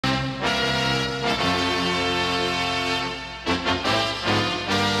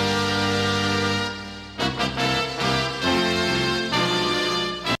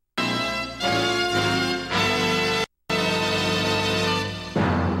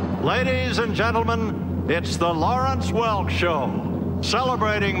Ladies and gentlemen, it's the Lawrence Welk Show,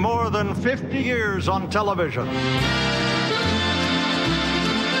 celebrating more than 50 years on television.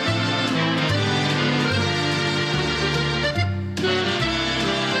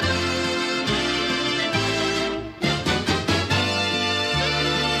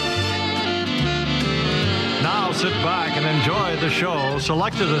 Now sit back and enjoy the show,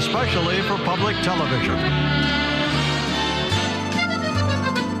 selected especially for public television.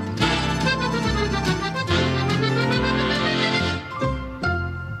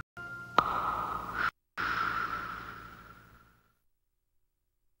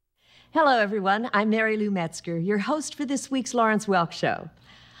 Hello, everyone. I'm Mary Lou Metzger, your host for this week's Lawrence Welk Show.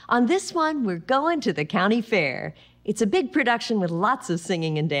 On this one, we're going to the county fair. It's a big production with lots of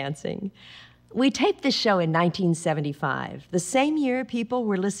singing and dancing. We taped this show in 1975, the same year people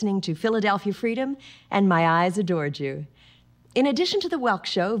were listening to Philadelphia Freedom and My Eyes Adored You. In addition to the Welk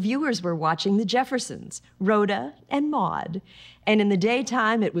Show, viewers were watching the Jeffersons, Rhoda, and Maude. And in the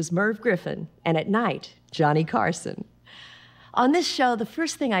daytime, it was Merv Griffin, and at night, Johnny Carson. On this show, the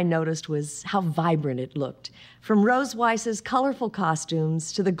first thing I noticed was how vibrant it looked, from Rose Weiss's colorful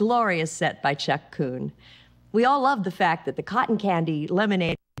costumes to the glorious set by Chuck Kuhn. We all loved the fact that the cotton candy,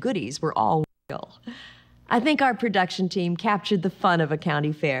 lemonade, goodies were all real. I think our production team captured the fun of a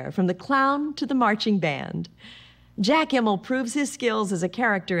county fair, from the clown to the marching band. Jack Imel proves his skills as a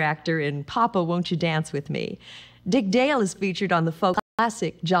character actor in Poppa, Won't You Dance With Me? Dick Dale is featured on the folk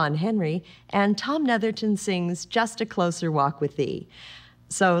classic John Henry, and Tom Netherton sings Just a Closer Walk with Thee.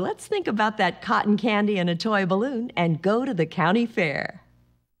 So let's think about that cotton candy and a toy balloon and go to the county fair.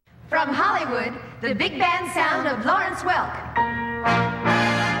 From Hollywood, the big band sound of Lawrence Welk.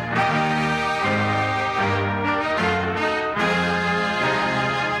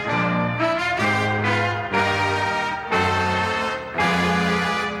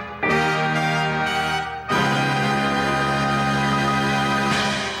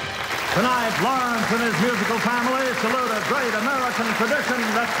 Tonight, Lawrence and his musical family salute a great American tradition,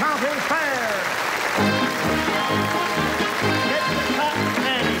 the county fair. Get the cotton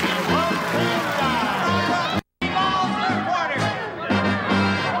candy, you won't die. Balls and quarters.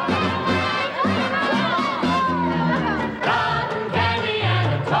 Cotton candy and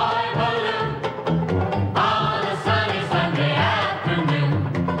a toy balloon on a sunny Sunday afternoon.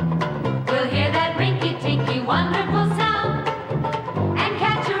 We'll hear that rinky-tinky wonderful sound.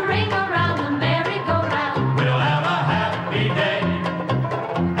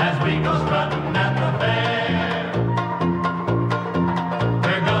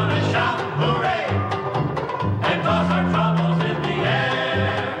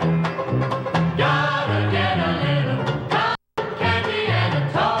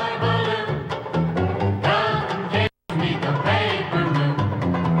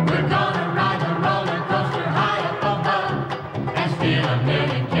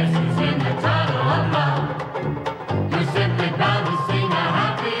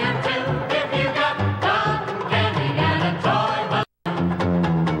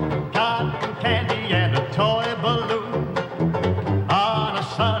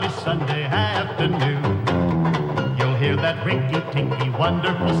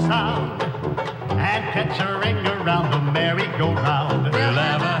 Wonderful sound, and catch a ring around the merry-go-round. We'll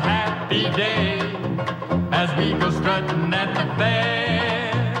have a happy day as we go strutting at the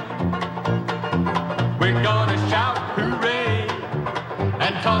fair. We're gonna shout hooray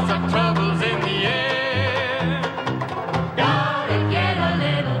and toss our troubles in the air. Gotta get a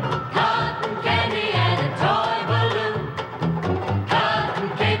little cotton candy and a toy balloon. Cotton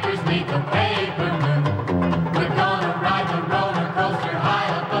capers meet the paper moon. We're gonna ride the roller coaster high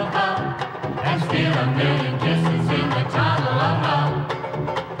up above and steal a million kisses in the tunnel of love.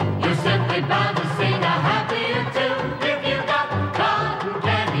 You're simply bound to sing a happier tune if you got cotton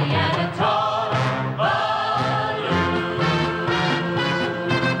candy and a toy balloon.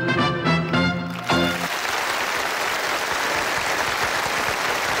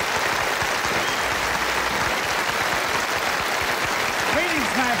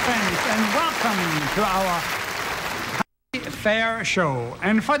 Greetings, my friends, and welcome to our fair show.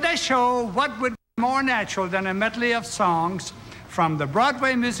 And for this show, what would be more natural than a medley of songs from the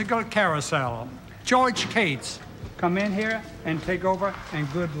Broadway musical Carousel? George Cates, come in here and take over,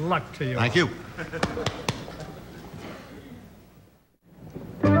 and good luck to you. Thank you.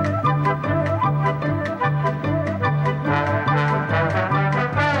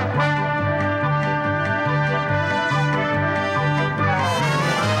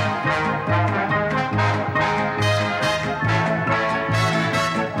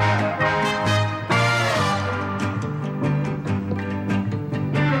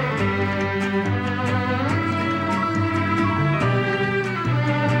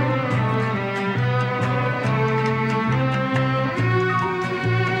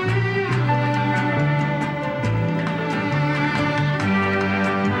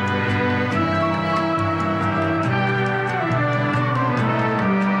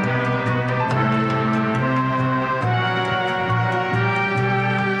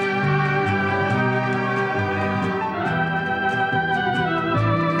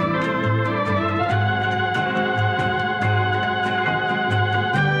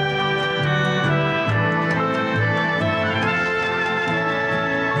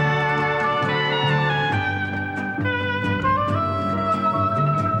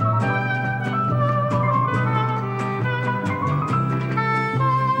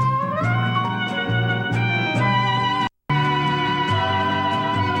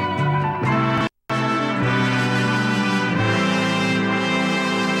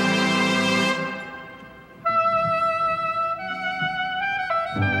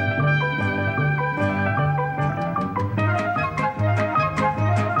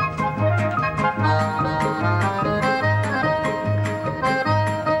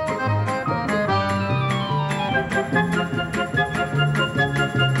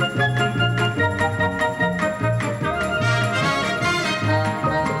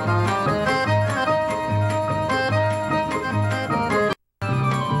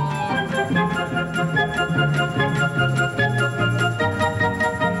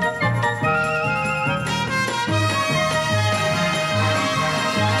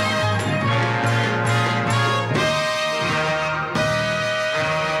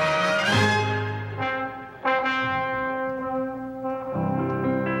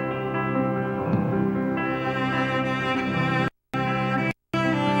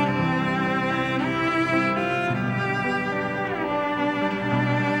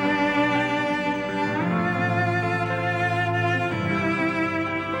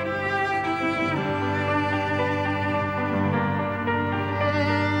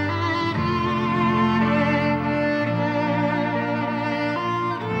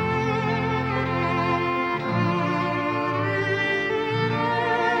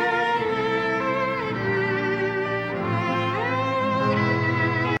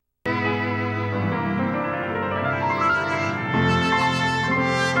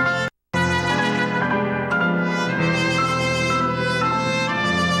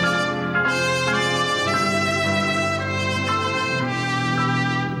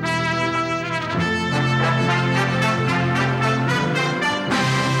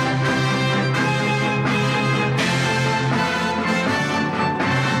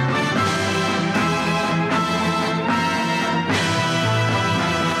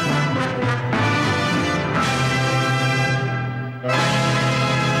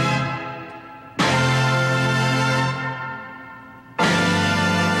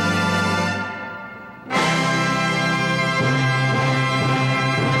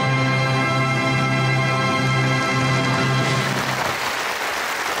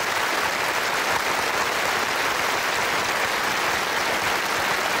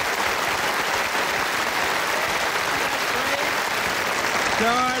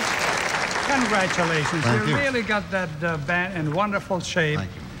 congratulations. Thank you. Really got that band in wonderful shape.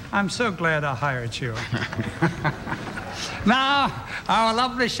 Thank you. I'm so glad I hired you. Now, our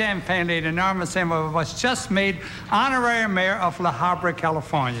lovely Champagne lady, Norma Zimmer, was just made honorary mayor of La Habra,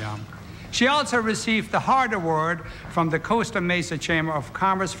 California. She also received the Hart Award from the Costa Mesa Chamber of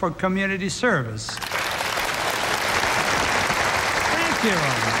Commerce for community service. Thank you.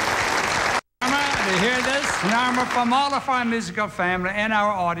 Norma, do you hear this? Norma, from all of our musical family and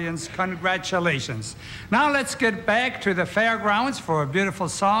our audience, congratulations. Now let's get back to the fairgrounds for a beautiful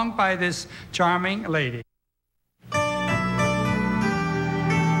song by this charming lady.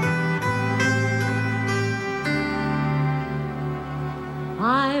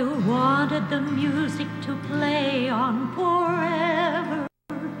 I wanted the music to play on forever.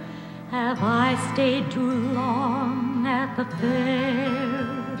 Have I stayed too long at the fair?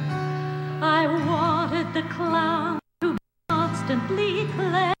 I wanted the clown to be constantly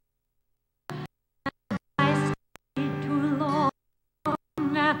clever. Have I stayed too long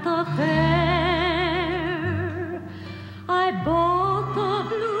at the fair? I bought the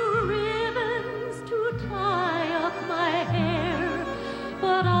blue ribbons to tie up my hair,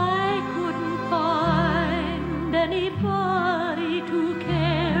 but I couldn't find anybody to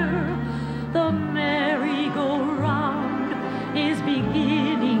care. The merry-go-round is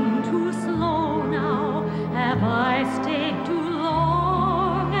beginning to slow now. Have I stayed too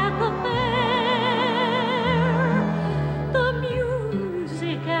long at the fair? The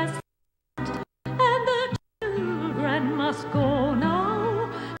music has stopped and the children must go now.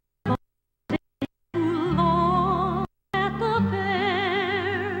 Have I stayed too long at the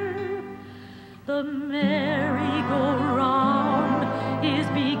fair? The merry-go-round is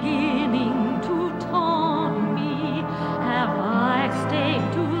beginning to taunt me. Have I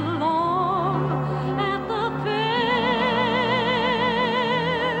stayed too long at the fair?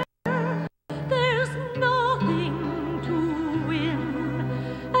 There's nothing to win,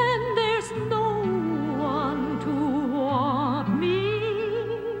 and there's no one to want me.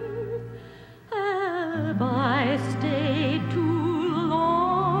 Have I stayed too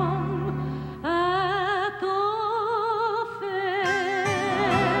long at the fair?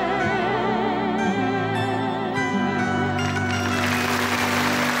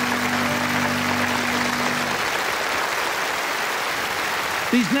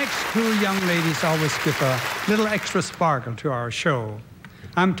 These next two young ladies always give a little extra sparkle to our show.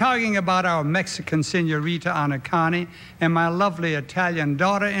 I'm talking about our Mexican senorita Anacani and my lovely Italian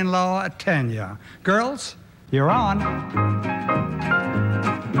daughter-in-law Tanya. Girls, you're on.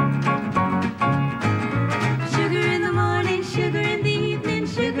 Sugar in the morning, sugar in the evening,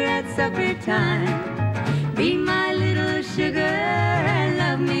 sugar at supper time. Be my little sugar and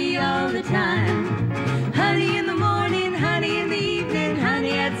love me all the time. Honey in the morning, honey in the evening,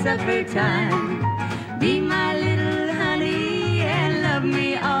 honey at supper time. Be my little honey and love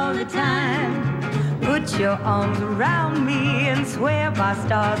me all the time. Put your arms around me and swear by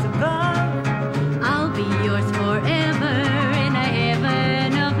stars above, I'll be yours forever in a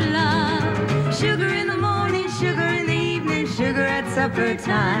heaven of love. Sugar in the morning, sugar in the evening, sugar at supper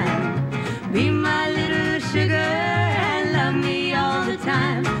time. Be my little sugar and love me all the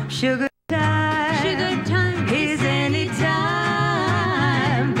time. sugar time. Sugar time is any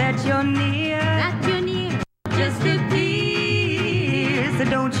time that you're near. that you're near. Just a piece. So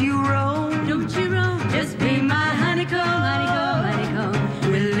don't you roam. Don't you roam. Just be my honeycomb, honeycomb,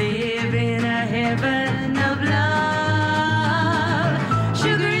 honeycomb. We'll live in a heaven of love.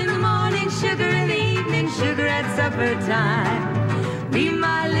 Sugar in the morning, sugar in the evening, Sugar at supper time. Be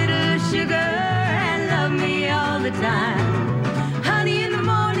my little sugar and love me all the time. honey in the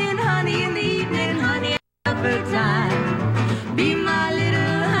morning, honey in the evening, honey. Supper time. Be my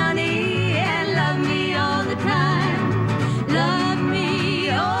little honey and love me all the time. Love me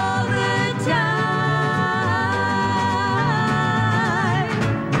all the time.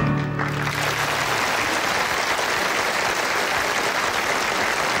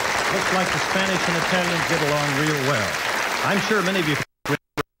 Looks like the Spanish and Italians get along real well. I'm sure many of you remember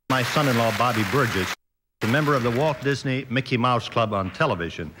my son-in-law, Bobby Burgess, a member of the Walt Disney Mickey Mouse Club on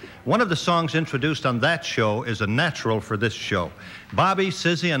television. One of the songs introduced on that show is a natural for this show. Bobby,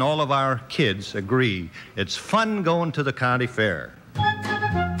 Cissy, and all of our kids agree it's fun going to the county fair.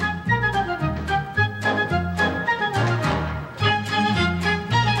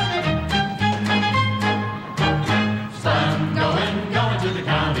 Fun going to the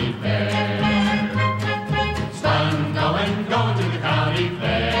county fair. Fun going to the county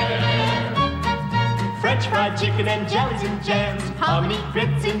fair. French fried chicken and jellies and jams, palm meat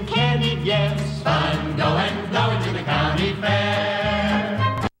grits and candied yams. Fun going to the county fair.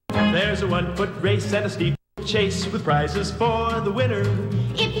 There's a 1-foot race and a steep chase with prizes for the winner.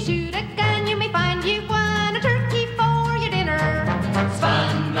 If you shoot a gun, you may find you've won a turkey for your dinner. It's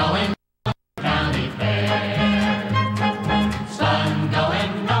fun going to the county fair. It's fun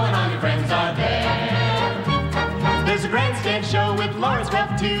going, knowing all your friends are there. There's a grandstand show with Lawrence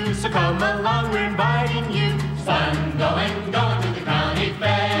Welk too, so come along, we're inviting you. It's fun going to the county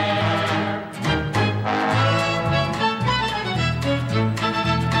fair.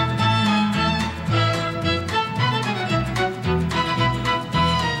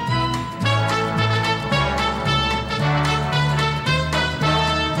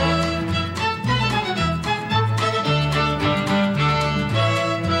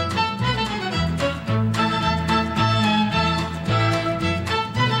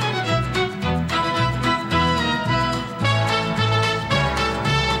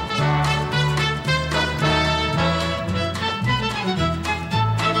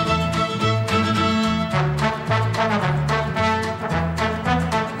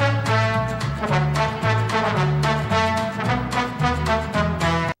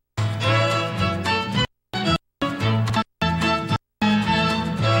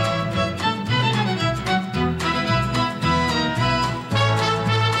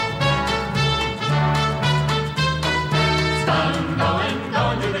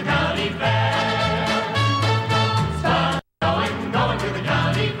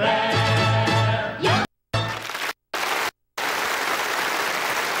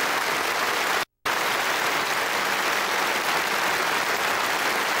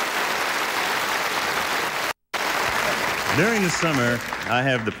 During the summer, I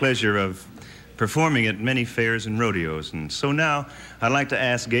have the pleasure of performing at many fairs and rodeos, and so now I'd like to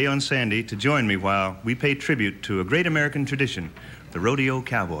ask Gail and Sandi to join me while we pay tribute to a great American tradition, the rodeo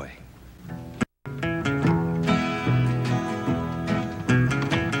cowboy.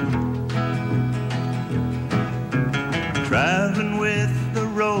 Traveling with the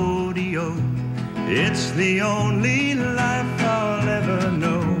rodeo, it's the only life I'll ever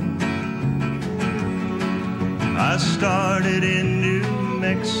know. I started in New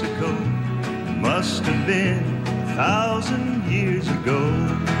Mexico, must have been 1,000 years ago.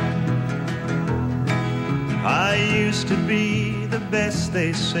 I used to be the best,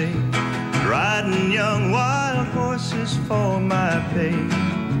 they say, riding young wild horses for my pay.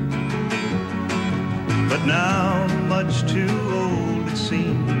 But now I'm much too old, it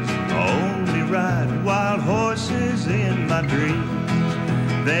seems, I only ride wild horses in my dreams.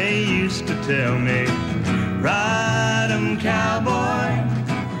 They used to tell me, ride 'em, cowboy,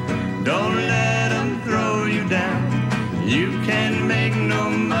 don't let 'em throw you down. You can make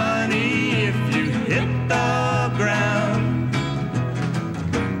no money if you hit the ground.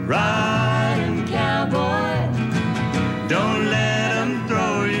 Ride 'em, cowboy, don't let 'em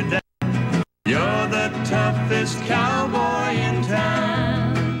throw you down. You're the toughest cowboy in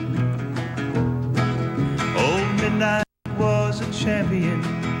town. Old Midnight was a champion.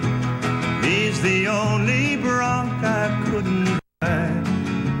 He's the only bronc I couldn't ride.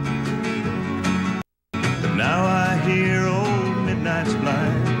 But now I hear old Midnight's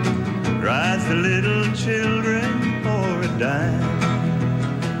blind, rides the little children for a dime.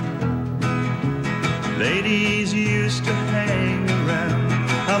 Ladies used to hang around,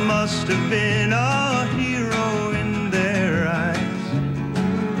 I must have been a hero in their eyes.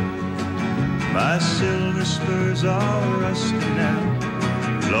 My silver spurs are rusty now,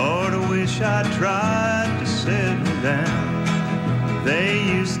 Lord, I wish I tried to settle down. They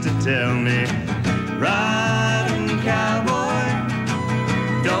used to tell me, ride 'em, cowboy,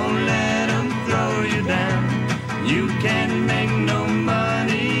 don't let 'em throw you down. You can make no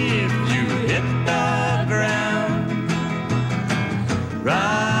money if you hit the ground.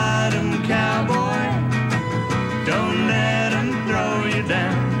 Ride 'em, cowboy, don't let 'em throw you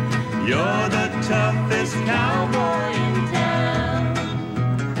down. You're the toughest cowboy in town.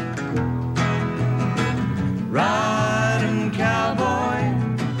 Ride 'em, cowboy,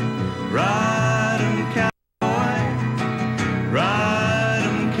 ride 'em, cowboy, ride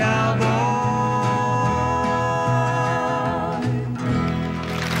 'em, cowboy.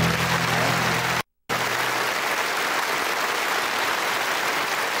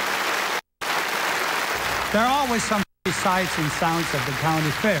 There are always some sights and sounds at the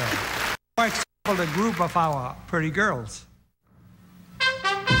county fair. For example, a group of our pretty girls.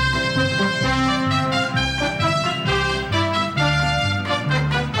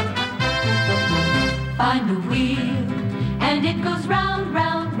 Find a wheel, and it goes round,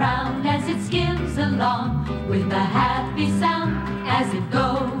 round, round as it skims along with a happy sound as it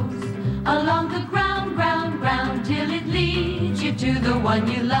goes along the ground, ground, ground till it leads you to the the one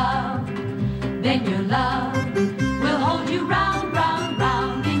you love, then your love will hold you round, round,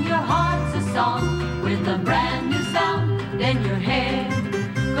 round. In your heart's a song with a brand new sound. Then your head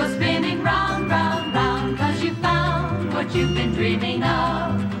goes spinning round, round, round, 'cause you found what you've been dreaming of.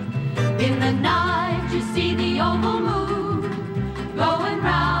 In the night you see the oval moon going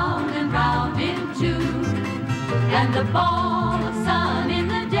round and round in two, and the ball of sun in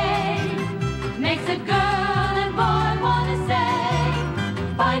the day makes a girl and boy want to say,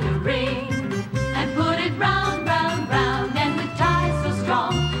 find a ring and put it round, round, round, and with ties so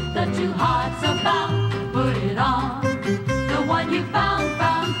strong the two hearts are bound. Put it on, the one you found,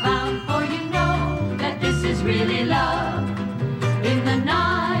 found, found, for you know that this is really love. In the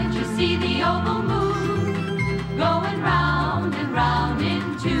night you see the oval moon going round and round in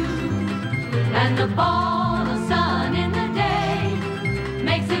two, and the ball of sun in the day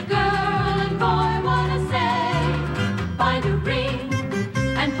makes a girl and boy want to say, find a ring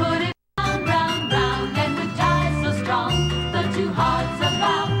and put it round, round, round, and with ties so strong the two hearts are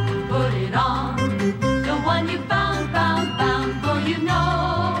bound. Put it on, the one you found, found, found, for you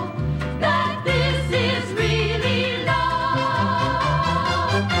know that this is really love.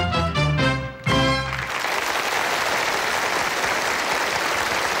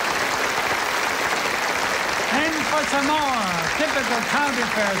 And for some more typical county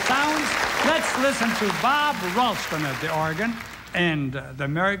fair sounds, let's listen to Bob Ralston at the organ and The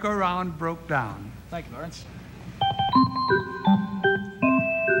Merry-Go-Round Broke Down. Thank you, Lawrence.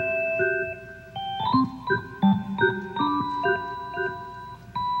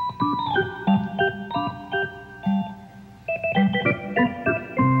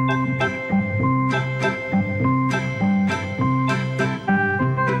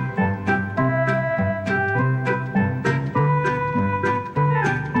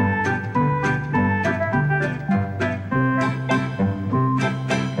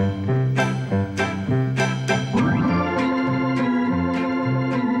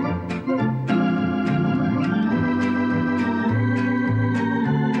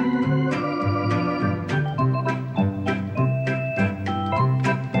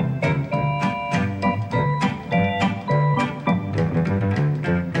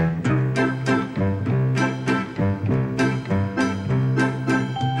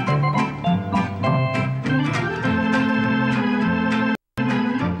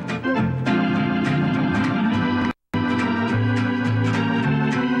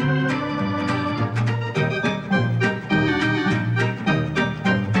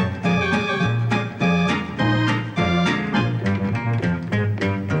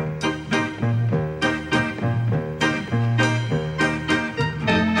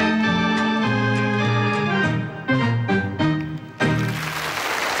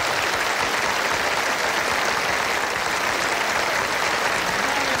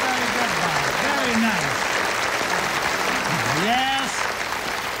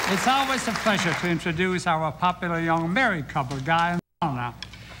 It's always a pleasure to introduce our popular young married couple, Guy and Ralna.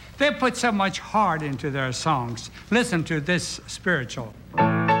 They put so much heart into their songs. Listen to this spiritual.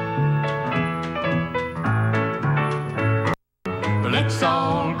 Let's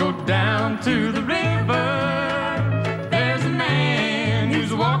all go down to the river. There's a man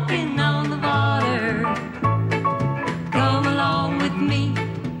who's walking on the water. Come along with me,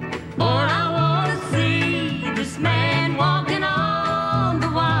 for I want to see this man walking on the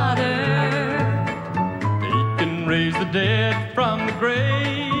water. He can raise the dead from the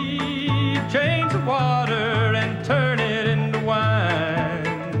grave, change the water and turn it into wine.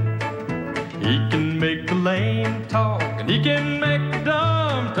 He can make the lame talk, and he can make the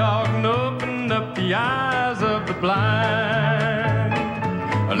dumb talk, and open up the eyes of the blind.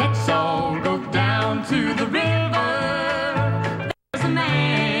 Let's all go down to the river. There's a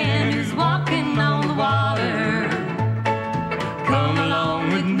man who's walking on the water. Come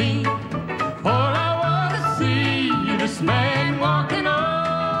along with me, for I want to see this man walking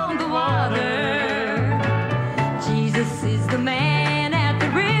on the water. Jesus is the man at the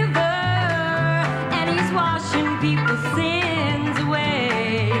river, and he's washing people's sins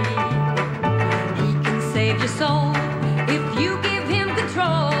away. He can save your soul if you give him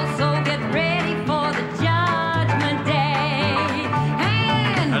control, so get ready for the judgment day.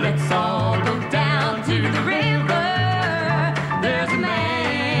 And let's all go down to the river. There's a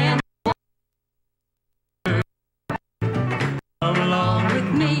man. Come along with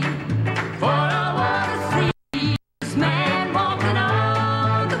me, for I want to see this man walking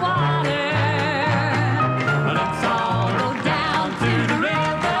on the water. Let's all Go down to the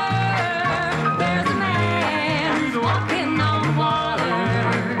river. There's a man who's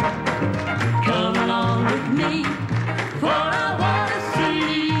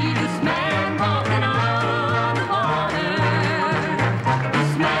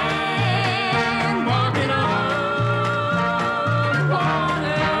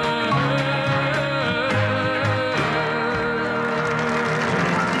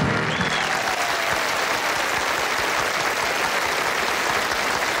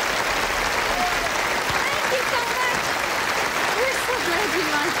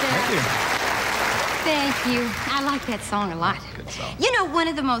like that. Thank you. Thank you. I like that song a lot. Good song. You know, one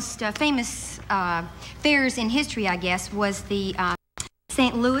of the most famous fairs in history, I guess, was the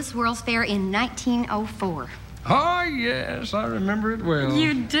St. Louis World's Fair in 1904. Oh, yes, I remember it well.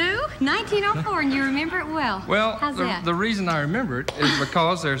 You do? 1904, and you remember it well. Well, how's that? The reason I remember it is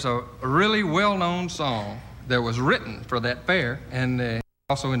because there's a really well-known song that was written for that fair, and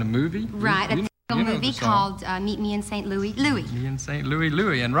also in a movie. Right, a movie called Meet Me in St. Louis, Louie. Meet Me in St. Louis,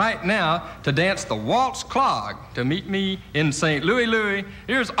 Louie. And right now, to dance the waltz clog to Meet Me in St. Louis, Louie,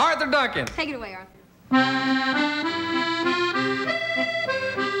 here's Arthur Duncan. Take it away, Arthur.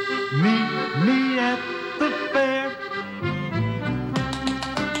 Meet me at the fair.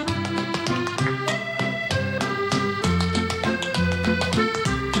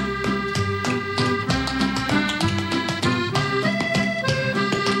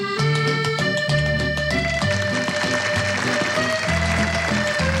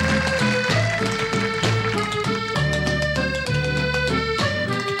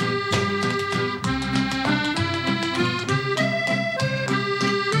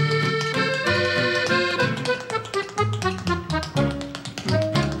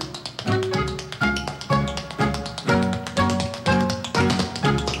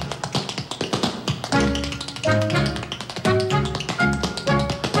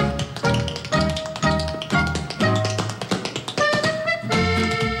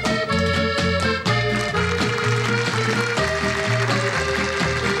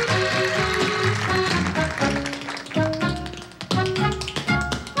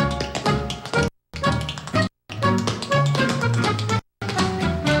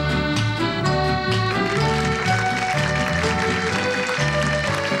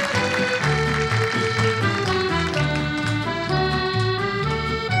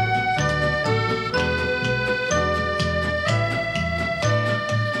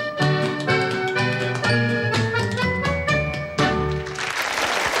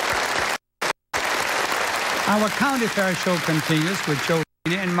 Our County Fair show continues with Joe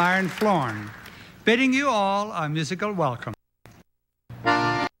Feeny and Myron Floren, bidding you all a musical welcome.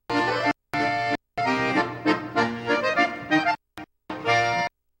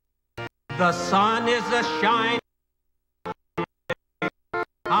 The sun is a-shine.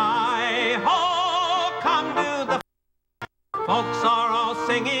 Hi-ho, come to the folks are all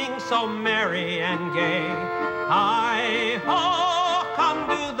singing so merry and gay. Hi-ho, come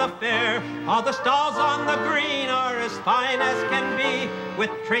to the fair. All the stalls on the green are as fine as can be,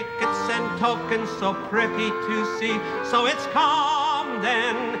 with trinkets and tokens so pretty to see. So it's come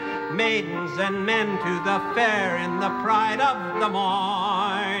then, maidens and men, to the fair in the pride of the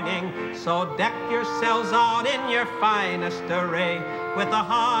morning. So deck yourselves out in your finest array, with a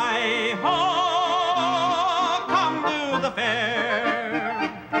hi-ho, come to the fair.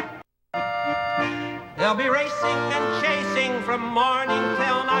 They'll be racing and chasing from morning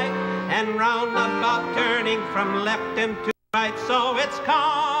till night, and round about turning from left and to right. So it's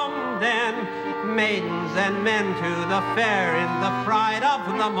come then, maidens and men, to the fair in the pride of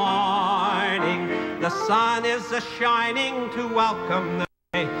the morning. The sun is a-shining to welcome the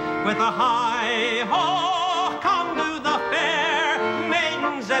day, with a hi-ho, come to the fair.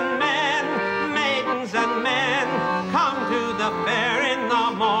 Maidens and men, come to the fair in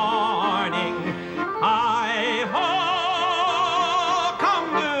the morning. Hi-ho, come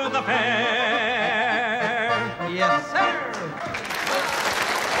to the fair. Yes, sir.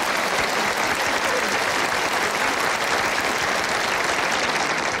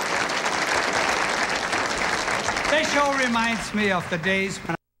 This show reminds me of the days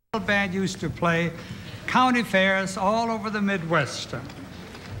when our band used to play county fairs all over the Midwest.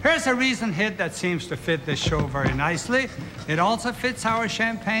 Here's a recent hit that seems to fit this show very nicely. It also fits our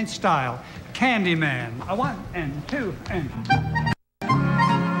champagne style, Candyman. A 1 and 2 and...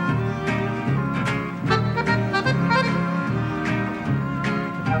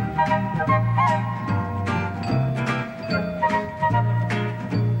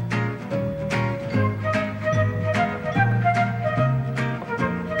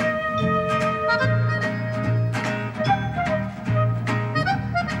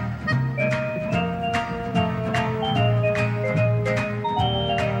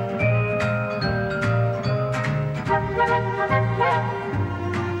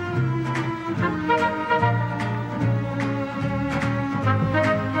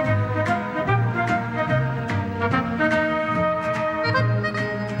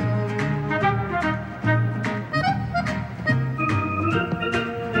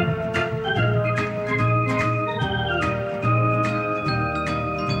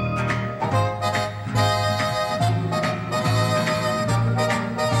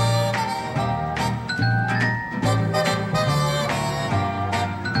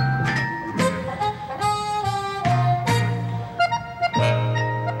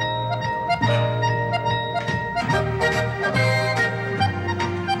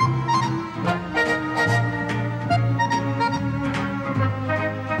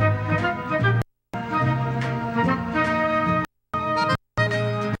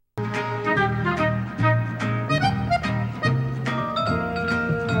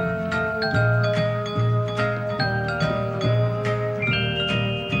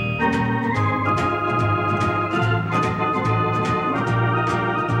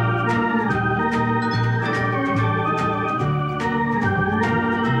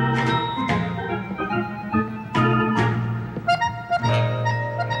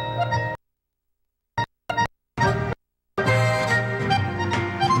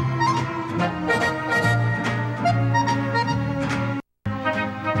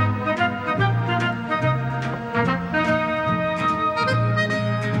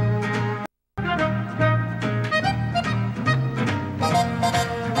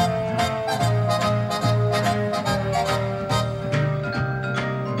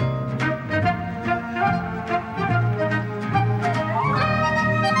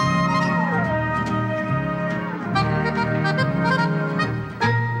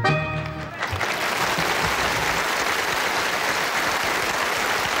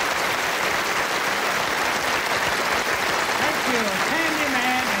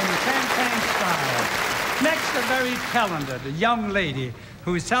 talented young lady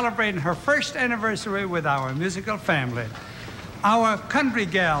who is celebrating her first anniversary with our musical family. Our country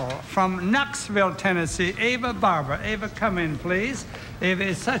gal from Knoxville, Tennessee, Ava Barbar. Ava, come in, please. Ava,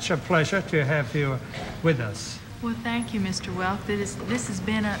 it's such a pleasure to have you with us. Well, thank you, Mr. Welk. This has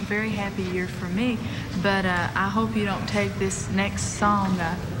been a very happy year for me, but I hope you don't take this next song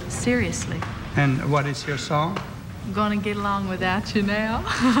seriously. And what is your song? I'm gonna get along without you now.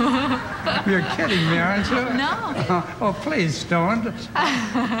 You're kidding me, aren't you? No. Oh, please don't.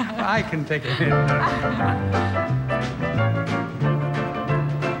 I can take a hint.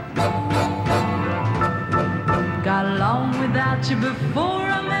 Got along without you before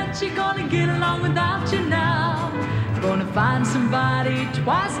I met you, gonna get along without you now. Gonna find somebody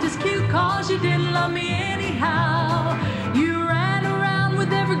twice as cute, cause you didn't love me anyhow. You ran around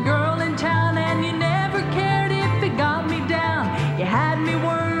with every girl in town, and you never cared if it got me down. You had me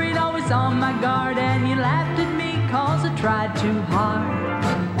worried, always on my guard, and you laughed at me cause I tried too hard.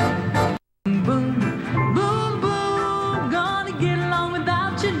 Boom, boom, boom, boom, gonna get along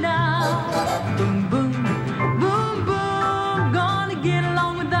without you now. Boom, boom, boom, boom, gonna get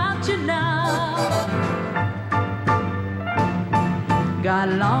along without you now. Got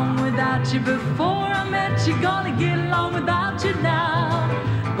along without you before I met you, gonna get along without you now.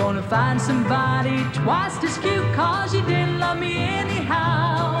 Gonna find somebody twice as cute, cause you didn't love me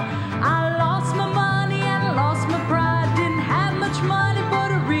anyhow. I lost my money and I lost my pride, didn't have much money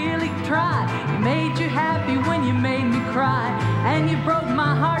but I really tried. You made you happy when you made me cry, and you broke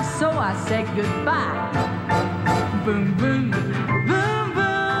my heart so I said goodbye. Boom, boom, boom,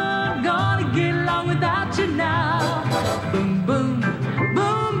 boom, gonna get along without you now. Boom, boom,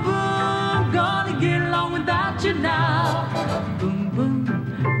 boom, boom, gonna get along without you now. Boom, boom,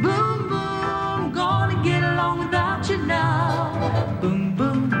 boom, boom, gonna get along without you now. Boom,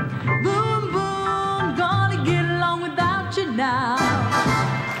 boom, boom, boom, gonna get along without you now.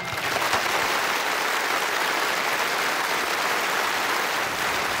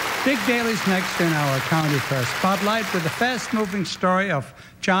 Dick Daly's next in our County Fair Spotlight with the fast-moving story of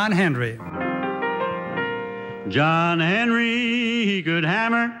John Henry. John Henry, he could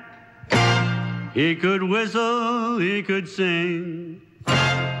hammer, he could whistle, he could sing.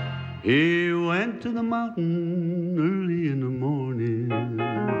 He went to the mountain early in the morning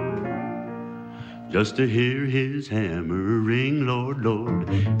just to hear his hammer ring, Lord, Lord,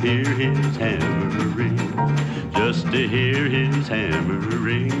 hear his hammer ring. Just to hear his hammer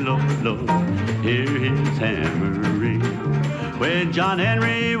ring, Lord, Lord, hear his hammer ring. When John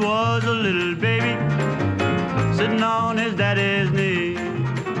Henry was a little baby, sitting on his daddy's knee,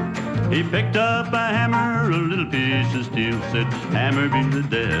 he picked up a hammer, a little piece of steel, said, hammer be the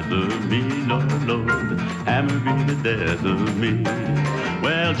death of me, Lord, Lord, hammer be the death of me.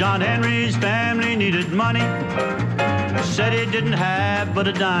 Well, John Henry's family needed money, said he didn't have but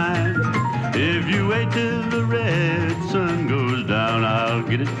a dime. If you wait till the red sun goes down, I'll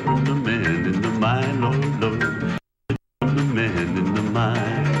get it from the men in the mine, Lord, Lord, from the men in the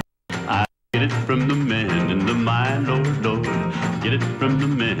mine. Get it from the men in the mine, Lord, Lord, get it from the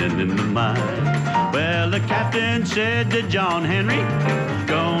men in the mine. Well, the captain said to John Henry,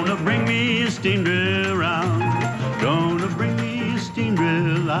 gonna bring me a steam drill round, gonna bring me a steam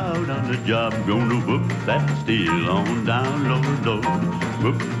drill out on the job, gonna whoop that steel on down, Lord, Lord,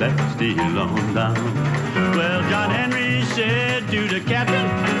 whoop that steel on down. Well, John Henry said to the captain,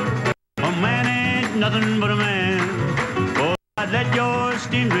 a man ain't nothing but a man. I'd let your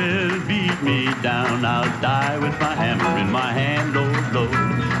steam drill beat me down. I'll die with my hammer in my hand, Lord, Lord,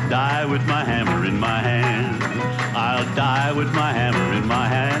 die with my hammer in my hand. I'll die with my hammer in my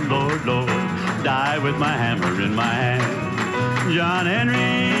hand, Lord, Lord, die with my hammer in my hand. John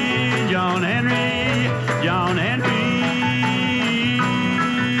Henry, John Henry, John Henry,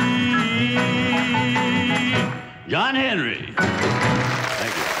 John Henry.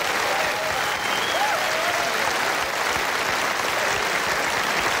 Thank you.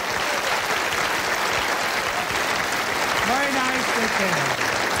 Very nice, Dick Daly.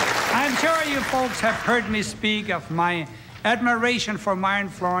 I'm sure you folks have heard me speak of my admiration for Myron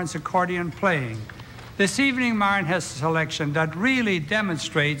Floren's accordion playing. This evening, Myron has a selection that really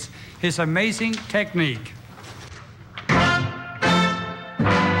demonstrates his amazing technique.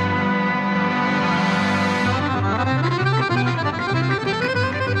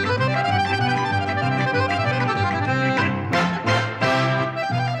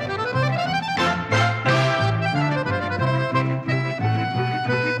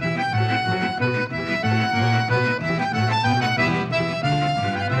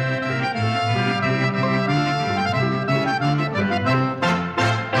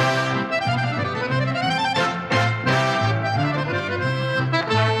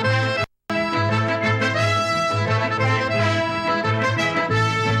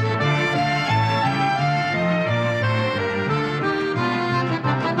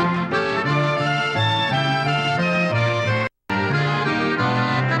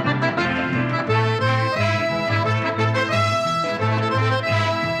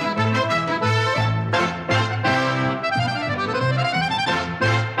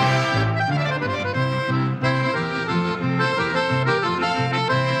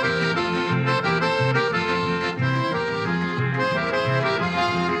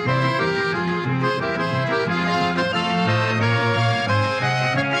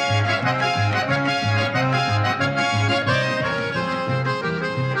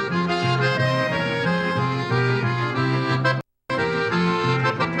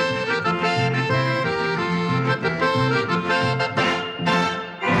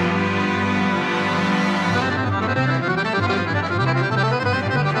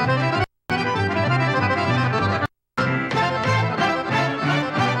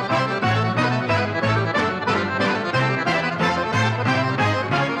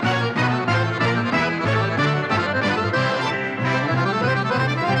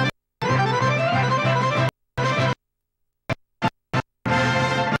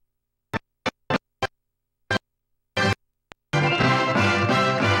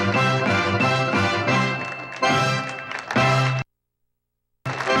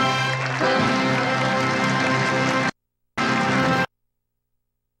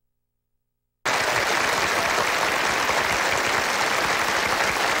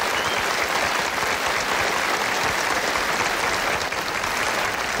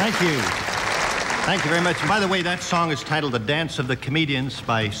 Thank you. Thank you very much. And by the way, that song is titled The Dance of the Comedians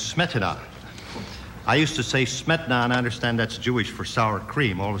by Smetana. I used to say Smetana, and I understand that's Jewish for sour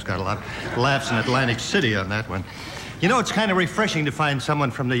cream. Always got a lot of laughs in Atlantic City on that one. You know, it's kind of refreshing to find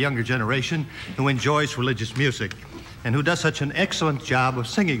someone from the younger generation who enjoys religious music and who does such an excellent job of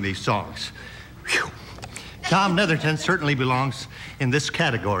singing these songs. Whew. Tom Netherton certainly belongs in this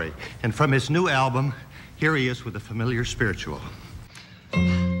category. And from his new album, here he is with a familiar spiritual.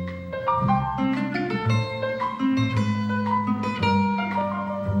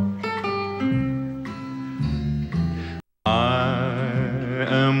 I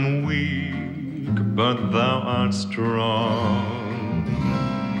am weak, but thou art strong.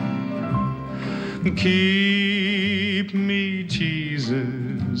 Keep me,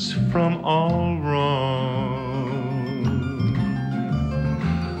 Jesus, from all wrong.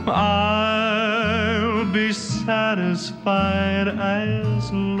 I'll be satisfied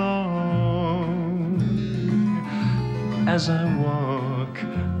as long as I walk.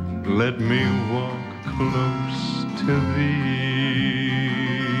 Let me walk close to thee.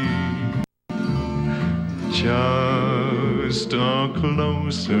 Just a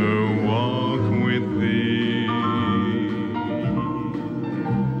closer walk with thee.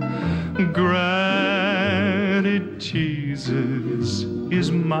 Granted, Jesus,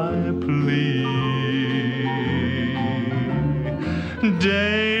 is my plea.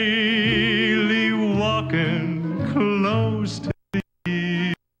 Daily walking close to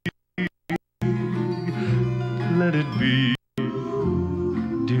thee. Let it be,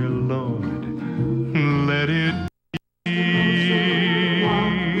 dear Lord, let it be.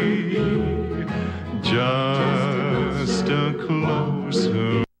 Just a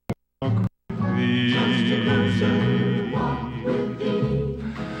closer walk with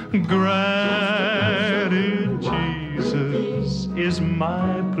thee. Granted, Jesus, is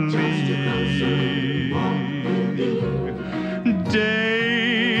my plea.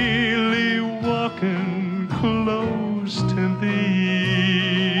 Daily walking close to thee.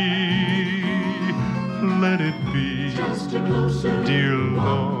 Let it be, dear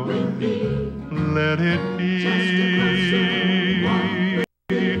Lord, let it be.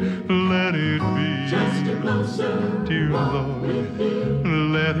 Let it be, dear Lord,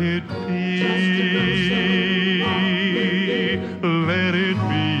 let it be. Let it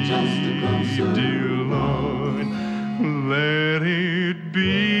be, dear Lord, let it be.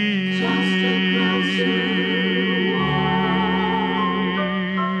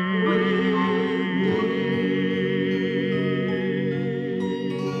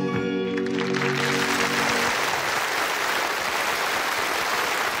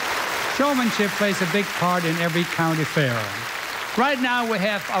 Showmanship plays a big part in every county fair. Right now we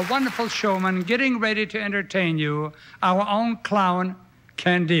have a wonderful showman getting ready to entertain you, our own clown,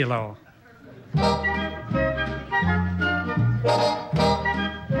 Delo.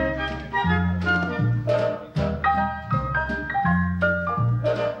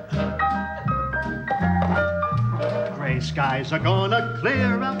 Gray skies are gonna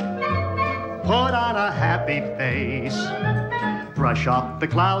clear up, put on a happy face. Brush off the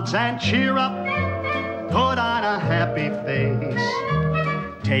clouds and cheer up, put on a happy face.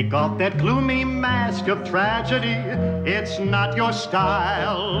 Take off that gloomy mask of tragedy, it's not your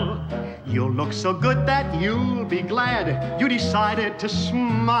style. You'll look so good that you'll be glad you decided to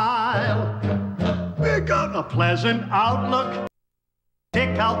smile. Pick out a pleasant outlook,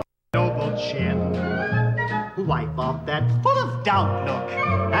 stick out the noble chin. Wipe off that full of doubt look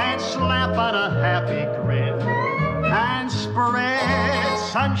and slap on a happy grin. And spread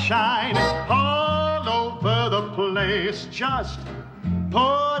sunshine all over the place. Just put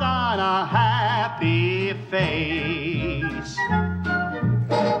on a happy face.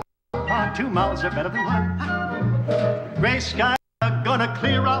 Two mouths are better than one. Gray skies are gonna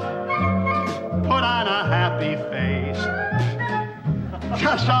clear up. Put on a happy face.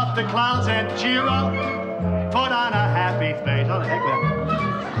 Brush off the clouds and cheer up. Put on a happy face. Oh, the heck with it.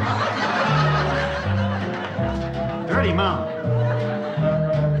 Dirty mouth.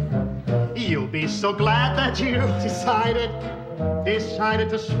 You'll be so glad that you decided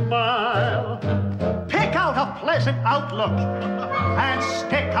to smile. Pick out a pleasant outlook and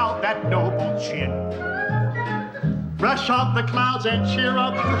stick out that noble chin. Brush off the clouds and cheer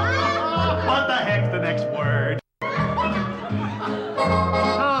up. What the heck's the next word?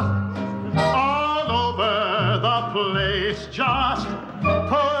 All over the place, just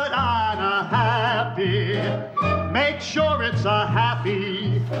put on a happy. Make sure it's a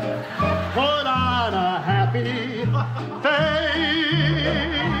happy. Put on a happy face.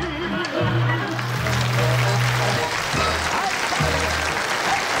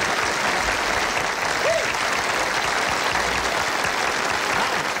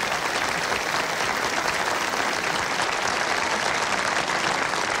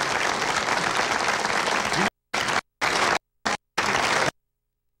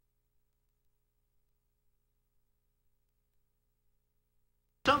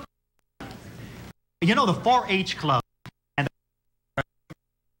 You know, the 4-H club and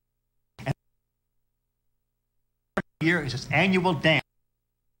year is its annual dance.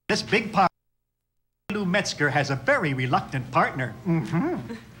 This big party, Lou Metzger has a very reluctant partner.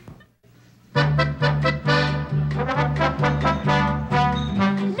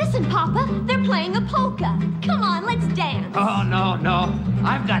 Listen, Poppa, they're playing a polka. Come on, let's dance. Oh, no.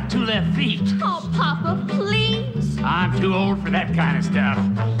 I've got 2 left feet. Oh, Poppa, please. I'm too old for that kind of stuff.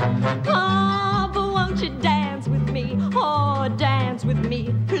 Poppa, won't you dance with me? Oh, dance with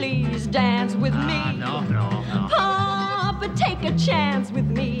me. Please dance with me. No. Poppa, take a chance with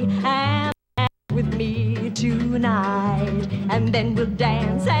me and dance with me tonight. And then we'll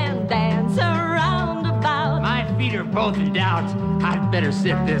dance and dance around about. My feet are both in doubt. I'd better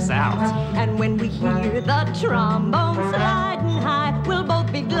sit this out. And when we hear the trombone sliding high, we'll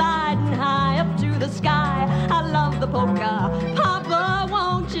both be gliding high up to the sky. I love the polka. Poppa,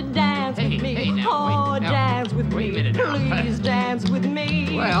 won't you dance with me? Hey, now, oh, wait, now, dance with wait a me. minute now. Please dance with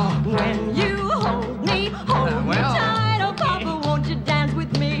me. Well, when you hold me tight. Oh, Poppa, won't you dance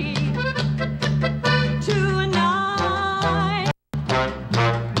with me tonight?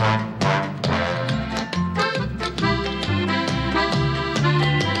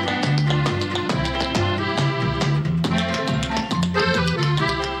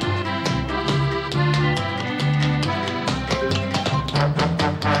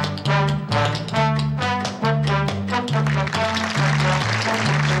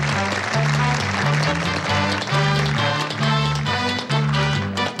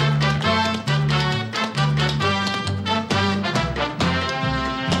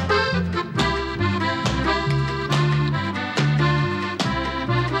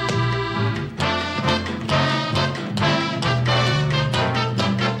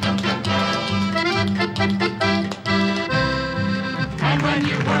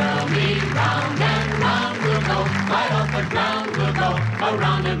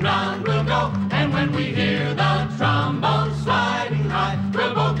 Round and round we'll go, and when we hear the trombone sliding high,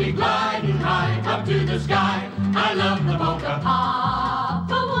 we'll both be gliding high up to the sky. I love the polka.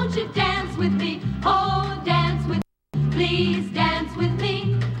 Poppa, won't you dance with me? Oh, dance with me. Please dance with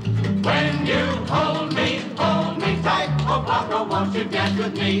me. When you hold me tight. Oh, Poppa, won't you dance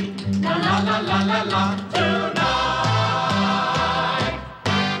with me? La la la la la la tonight.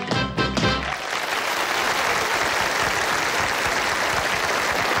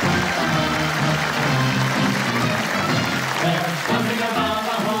 There's something about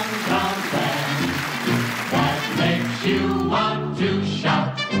a hometown band that makes you want to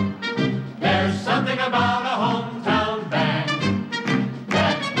shout. There's something about a hometown band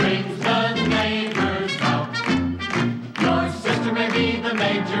that brings the neighbors out. Your sister may be the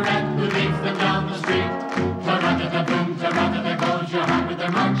majorette who leads them down the street. Ta-ra-ta-ta-boom, ta-ra-ta-ta goes your heart with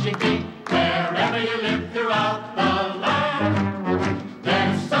their marching feet. Wherever you live throughout the land,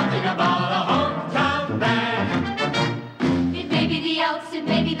 there's something about a hometown band. It may be the Elks, it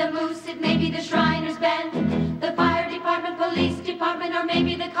may be the Moose, it may be the Shriners Band, the fire department, police department, or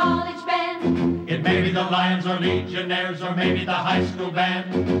maybe the college band. It may be the Lions or Legionnaires or maybe the high school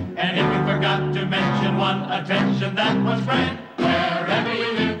band. And if we forgot to mention one, attention, that was grand. Wherever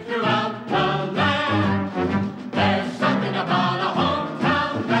you live throughout the land, there's something about a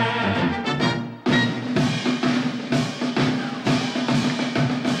hometown band.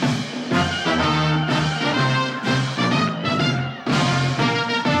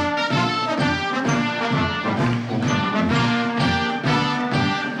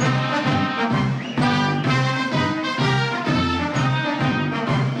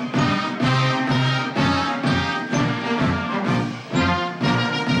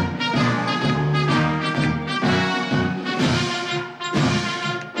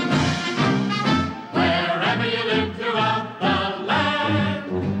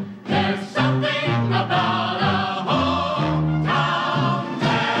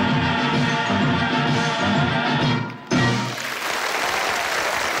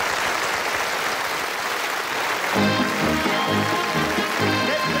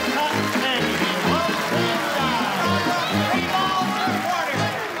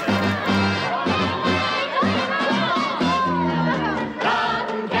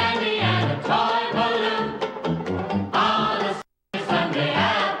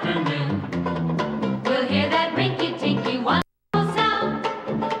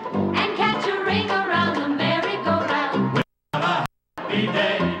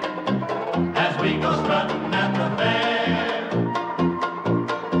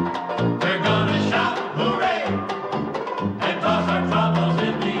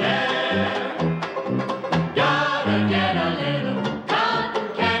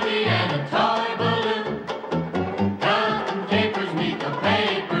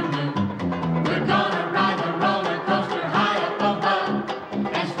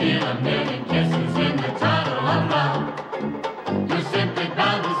 a million kisses in the tunnel of love. You're simply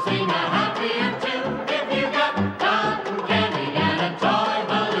bound to sing a happier tune if you got cotton candy and a toy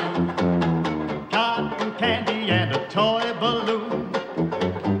balloon. Cotton candy and a toy balloon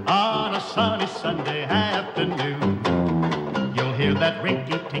on a sunny Sunday afternoon. You'll hear that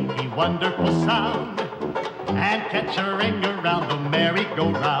rinky-tinky wonderful sound and catch a ring around the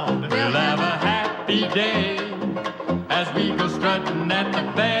merry-go-round. We'll have a happy day as we go strutting at the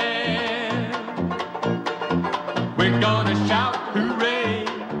fair. We're gonna shout hooray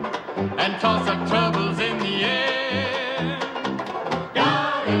and toss our troubles in the air.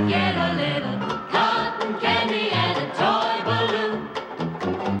 Gotta get a little cotton candy and a toy balloon.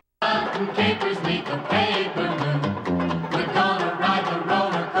 Cotton capers meet the paper moon. We're gonna ride the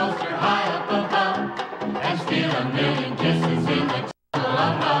roller coaster high up above and steal a million kisses in the tunnel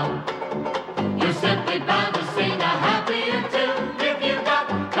of love. You're simply bound to sing a happier tune if you got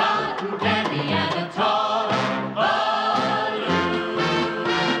cotton candy and a toy balloon.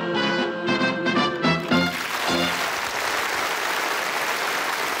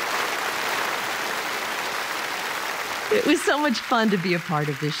 It was so much fun to be a part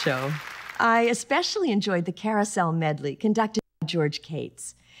of this show. I especially enjoyed the Carousel medley conducted by George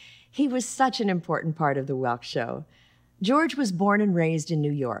Cates. He was such an important part of the Welk show. George was born and raised in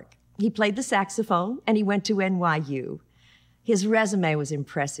New York. He played the saxophone, and he went to NYU. His resume was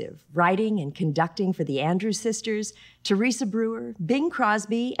impressive, writing and conducting for the Andrews Sisters, Teresa Brewer, Bing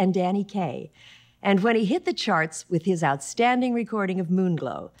Crosby, and Danny Kaye. And when he hit the charts with his outstanding recording of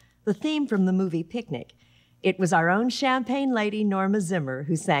Moonglow, the theme from the movie Picnic, it was our own Champagne lady, Norma Zimmer,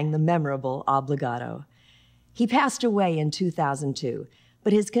 who sang the memorable Obligato. He passed away in 2002,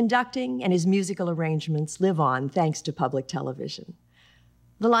 but his conducting and his musical arrangements live on thanks to public television.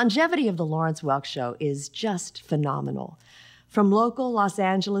 The longevity of the Lawrence Welk Show is just phenomenal. From local Los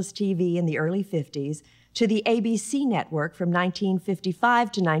Angeles TV in the early 50s to the ABC network from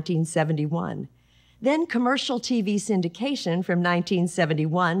 1955 to 1971. Then commercial TV syndication from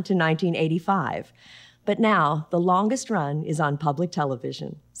 1971 to 1985. But now, the longest run is on public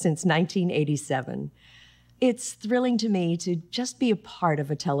television since 1987. It's thrilling to me to just be a part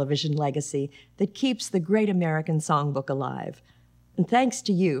of a television legacy that keeps the great American songbook alive. And thanks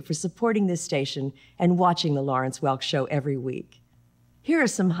to you for supporting this station and watching the Lawrence Welk Show every week. Here are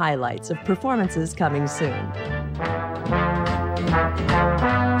some highlights of performances coming soon.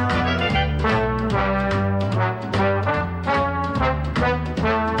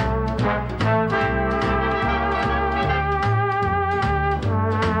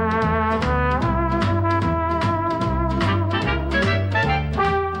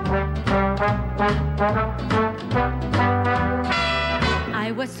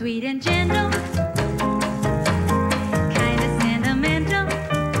 I was sweet and gentle, kind of sentimental.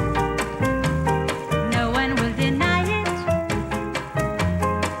 No one will deny it.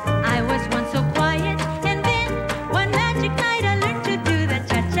 I was once so quiet, and then one magic night I learned to do the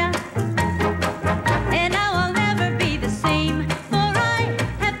cha-cha. And now I'll never be the same, for I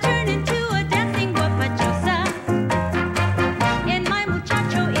have turned into a dancing guapachosa. And my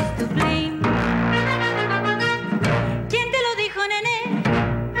muchacho is to blame. ¿Quién te lo dijo, nene?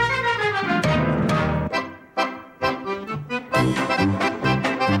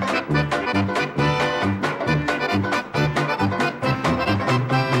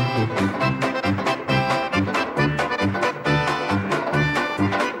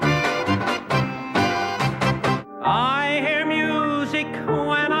 I hear music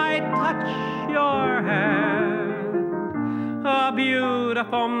when I touch your hand, a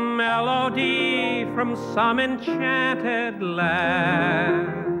beautiful melody from some enchanted land.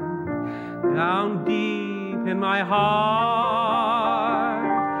 Down deep in my heart,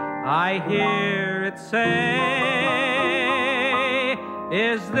 I hear it say,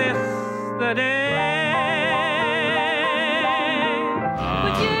 is this the day?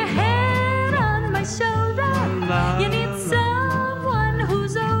 Put your head on my shoulder. You need someone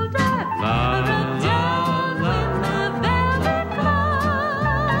who's older. Rub down with the velvet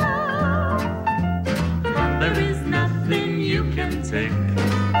glove. There is nothing you can take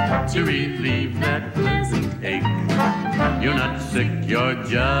to relieve that pleasant ache. You're not sick, you're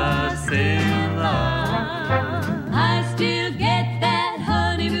just in love. I still get that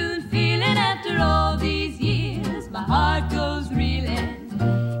honeymoon feeling after all these years. My heart goes reeling.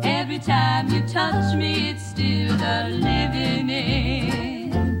 Every time you touch me, it's still the living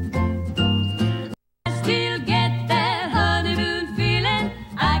in. I still get that honeymoon feeling.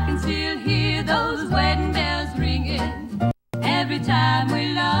 I can still hear those wedding bells ringing. Every time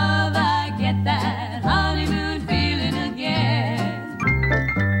we love, I get that honeymoon feeling again.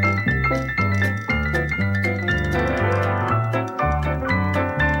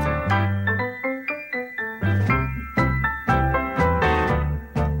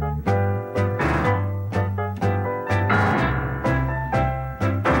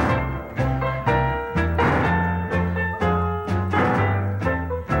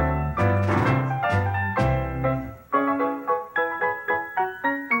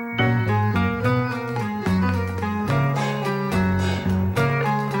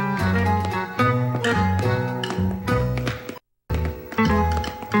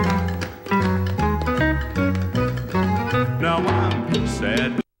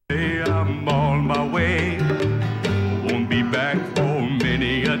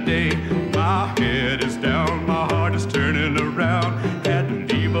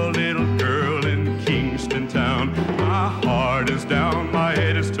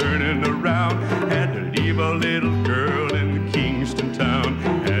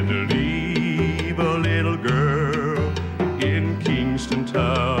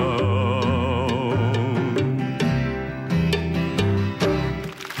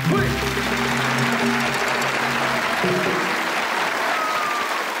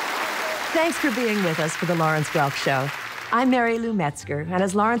 Thanks for being with us for the Lawrence Welk Show. I'm Mary Lou Metzger, and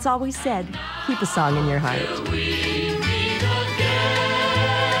as Lawrence always said, keep a song in your heart.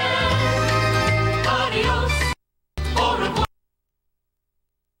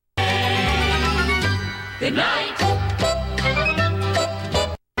 Good night.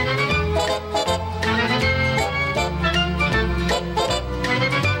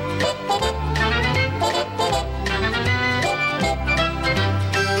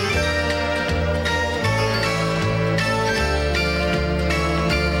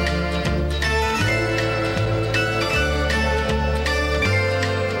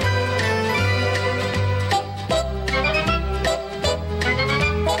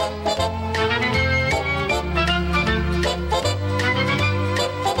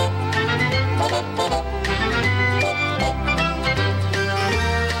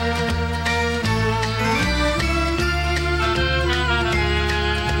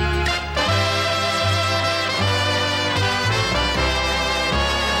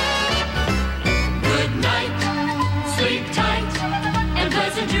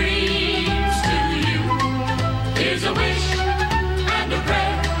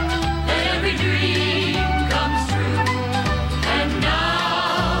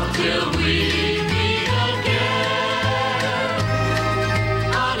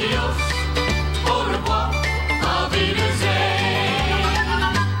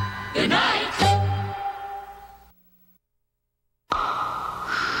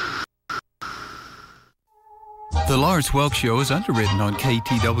 The Lawrence Welk Show is underwritten on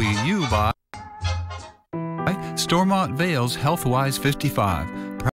KTWU by Stormont Vale's Healthwise 55,